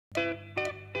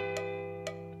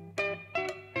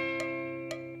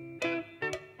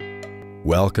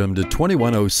Welcome to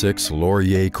 2106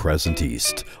 Laurier Crescent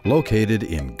East, located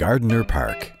in Gardiner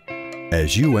Park.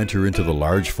 As you enter into the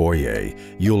large foyer,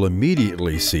 you'll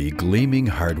immediately see gleaming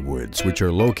hardwoods which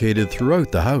are located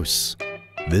throughout the house.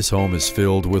 This home is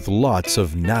filled with lots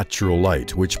of natural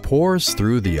light which pours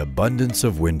through the abundance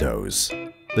of windows.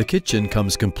 The kitchen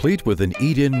comes complete with an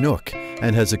eat-in nook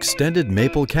and has extended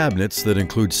maple cabinets that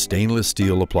include stainless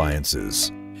steel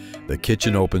appliances. The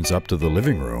kitchen opens up to the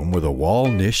living room with a wall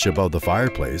niche above the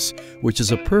fireplace, which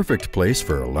is a perfect place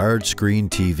for a large screen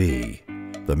TV.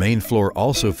 The main floor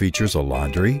also features a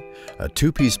laundry, a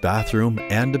two-piece bathroom,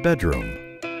 and a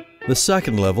bedroom. The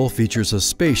second level features a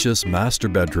spacious master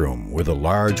bedroom with a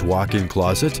large walk-in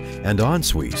closet and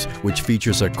ensuite, which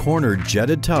features a cornered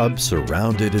jetted tub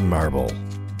surrounded in marble.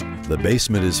 The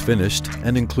basement is finished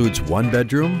and includes one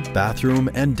bedroom, bathroom,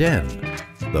 and den.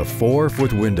 The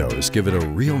 4-foot windows give it a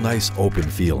real nice open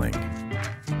feeling.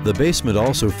 The basement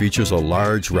also features a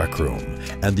large rec room,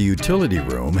 and the utility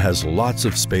room has lots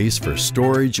of space for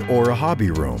storage or a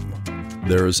hobby room.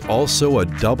 There is also a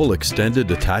double extended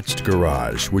attached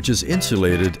garage, which is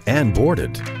insulated and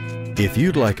boarded. If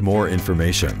you'd like more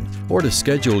information or to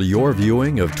schedule your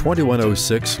viewing of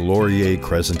 2106 Laurier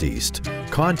Crescent East,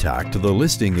 contact the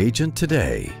listing agent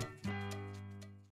today.